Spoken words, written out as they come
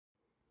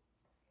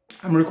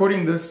I'm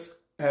recording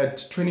this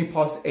at 20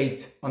 past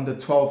 8 on the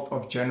 12th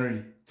of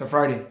January. It's a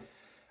Friday.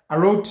 I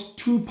wrote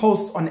 2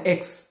 posts on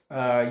X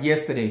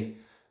yesterday.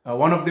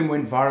 One of them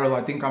went viral.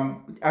 I think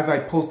as I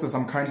post this,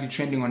 I'm currently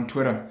trending on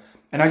Twitter.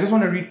 And I just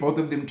want to read both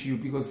of them to you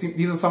because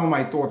these are some of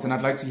my thoughts and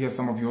I'd like to hear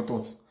some of your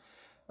thoughts.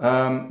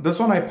 This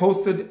one I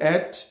posted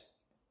at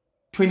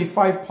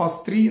 25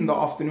 past 3 in the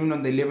afternoon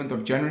on the 11th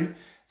of January.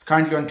 It's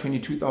currently on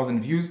 22,000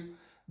 views.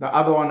 The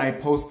other one I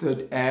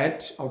posted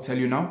at, I'll tell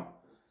you now,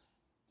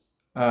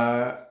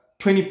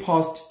 20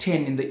 past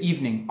 10 in the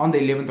evening on the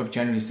 11th of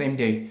January, same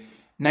day.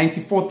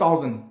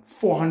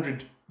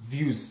 94,400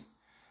 views.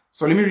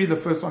 So let me read the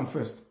first one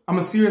first. I'm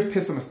a serious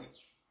pessimist.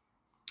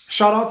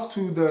 Shout out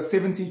to the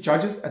 70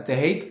 judges at The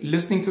Hague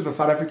listening to the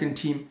South African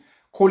team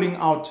calling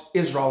out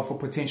Israel for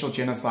potential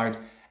genocide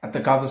at the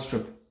Gaza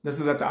Strip. This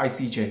is at the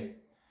ICJ.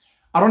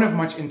 I don't have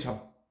much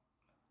intel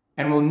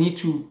and will need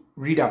to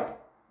read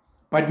up.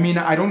 But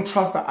Mina, I don't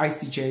trust the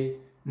ICJ,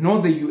 nor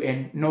the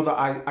UN, nor the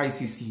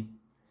ICC.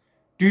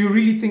 Do you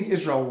really think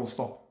Israel will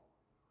stop?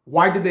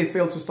 Why did they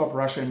fail to stop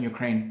Russia and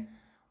Ukraine?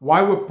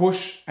 Why were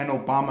Bush and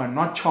Obama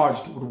not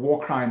charged with war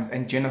crimes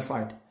and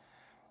genocide?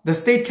 The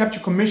State Capture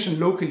Commission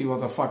locally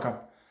was a fuck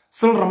up.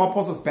 Cyril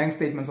Ramaphosa's bank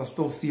statements are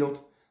still sealed.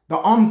 The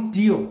arms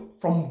deal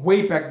from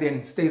way back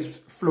then stays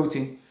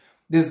floating.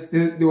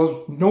 There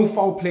was no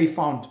foul play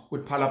found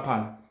with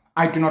Phala.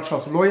 I do not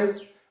trust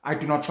lawyers. I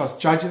do not trust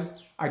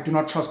judges. I do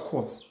not trust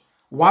courts.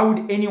 Why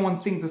would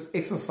anyone think this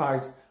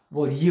exercise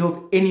will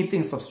yield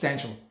anything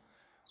substantial?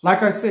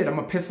 Like I said, I'm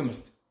a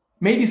pessimist.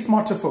 Maybe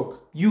smarter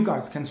folk, you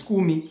guys, can school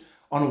me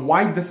on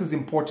why this is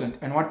important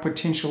and what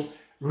potential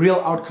real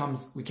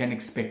outcomes we can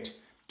expect.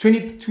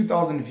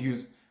 22,000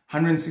 views,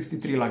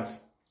 163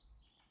 likes.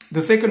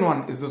 The second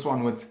one is this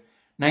one with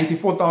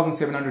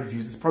 94,700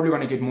 views. It's probably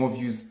going to get more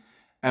views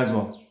as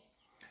well.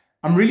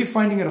 I'm really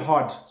finding it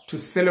hard to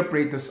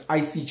celebrate this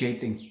ICJ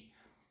thing.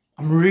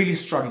 I'm really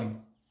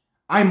struggling.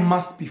 I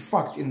must be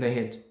fucked in the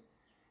head.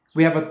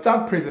 We have a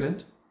thug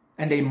president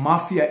and a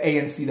mafia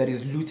ANC that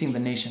is looting the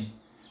nation.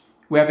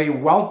 We have a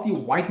wealthy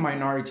white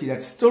minority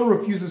that still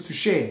refuses to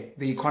share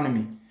the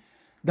economy.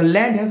 The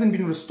land hasn't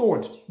been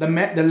restored. The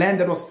land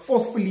that was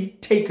forcefully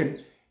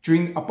taken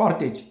during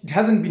apartheid, it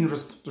hasn't been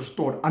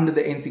restored under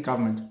the ANC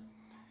government.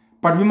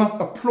 But we must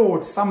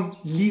applaud some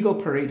legal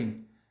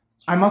parading.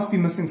 I must be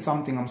missing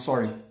something, I'm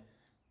sorry.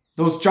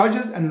 Those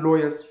judges and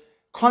lawyers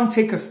can't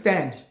take a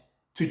stand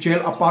to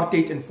jail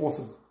apartheid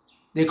enforcers.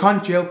 They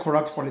can't jail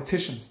corrupt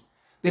politicians.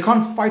 They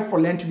can't fight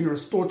for land to be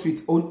restored to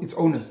its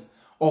owners,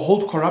 or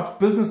hold corrupt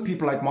business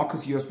people like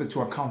Marcus Jooste to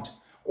account,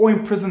 or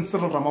imprison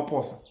Cyril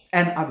Ramaphosa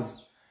and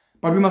others.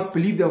 But we must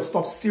believe they'll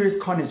stop serious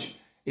carnage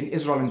in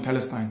Israel and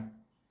Palestine.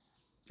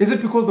 Is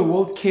it because the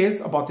world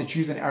cares about the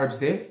Jews and Arabs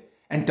there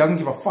and doesn't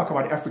give a fuck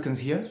about Africans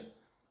here?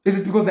 Is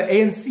it because the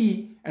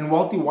ANC and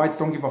wealthy whites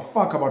don't give a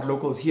fuck about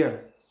locals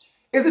here?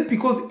 Is it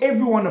because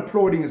everyone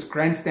applauding is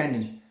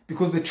grandstanding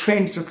because the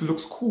trend just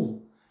looks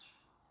cool?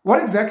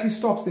 What exactly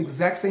stops the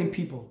exact same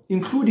people,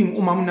 including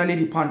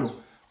Naledi Pandor,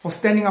 for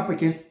standing up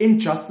against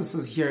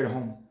injustices here at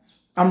home?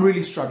 I'm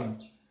really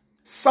struggling.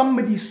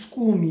 Somebody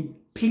school me,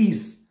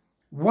 please.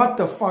 What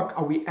the fuck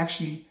are we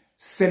actually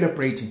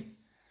celebrating?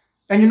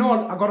 And you know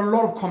what? I got a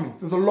lot of comments.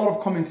 There's a lot of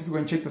comments if you go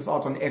and check this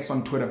out on X,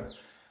 on Twitter.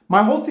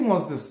 My whole thing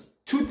was this.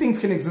 2 things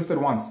can exist at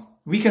once.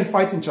 We can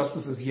fight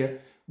injustices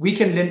here. We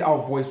can lend our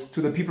voice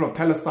to the people of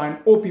Palestine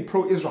or be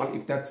pro-Israel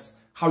if that's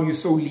how you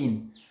so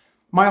lean.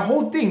 My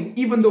whole thing,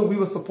 even though we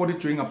were supported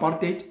during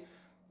apartheid,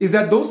 is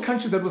that those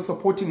countries that were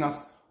supporting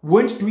us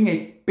weren't doing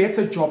a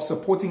better job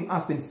supporting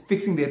us than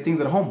fixing their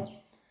things at home.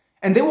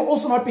 And they were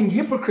also not being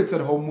hypocrites at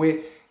home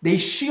where they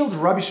shield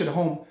rubbish at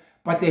home,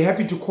 but they're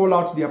happy to call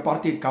out the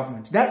apartheid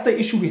government. That's the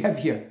issue we have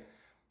here.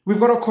 We've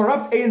got a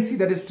corrupt ANC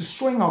that is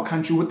destroying our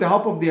country with the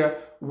help of their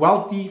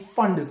wealthy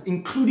funders,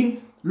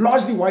 including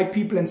largely white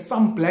people and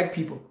some black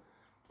people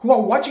who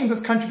are watching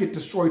this country get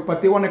destroyed,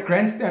 but they want to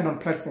grandstand on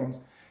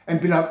platforms and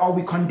be like, oh,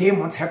 we condemn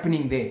what's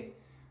happening there.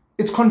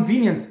 It's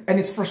convenient and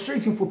it's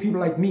frustrating for people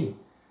like me.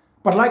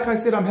 But like I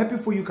said, I'm happy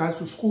for you guys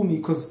to school me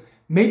because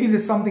maybe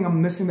there's something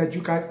I'm missing that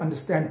you guys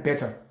understand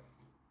better.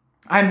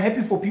 I'm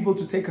happy for people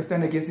to take a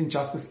stand against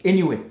injustice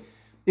anyway.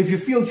 If you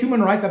feel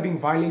human rights are being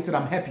violated,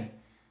 I'm happy.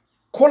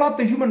 Call out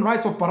the human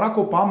rights of Barack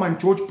Obama and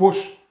George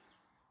Bush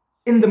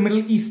in the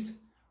Middle East.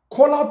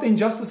 Call out the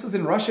injustices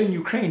in Russia and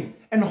Ukraine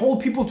and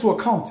hold people to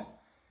account.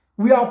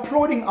 We are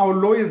applauding our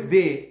lawyers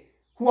there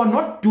who are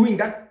not doing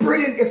that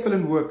brilliant,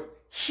 excellent work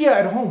here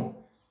at home.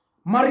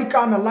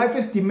 Marikana, Life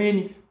is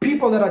Dimeni,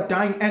 people that are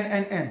dying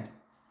and.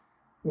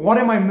 What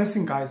am I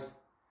missing, guys?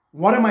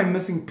 What am I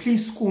missing?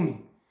 Please school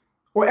me.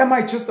 Or am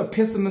I just a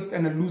pessimist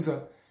and a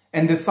loser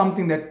and there's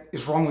something that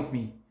is wrong with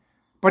me?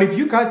 But if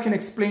you guys can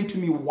explain to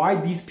me why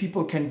these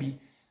people can be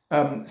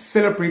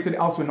celebrated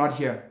elsewhere, not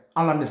here,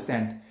 I'll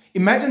understand.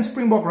 Imagine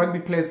Springbok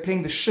rugby players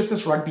playing the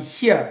shittest rugby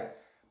here,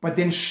 but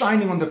then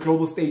shining on the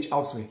global stage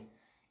elsewhere.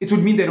 It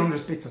would mean they don't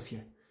respect us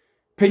here.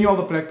 Penny all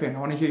the black pen. I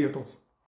want to hear your thoughts.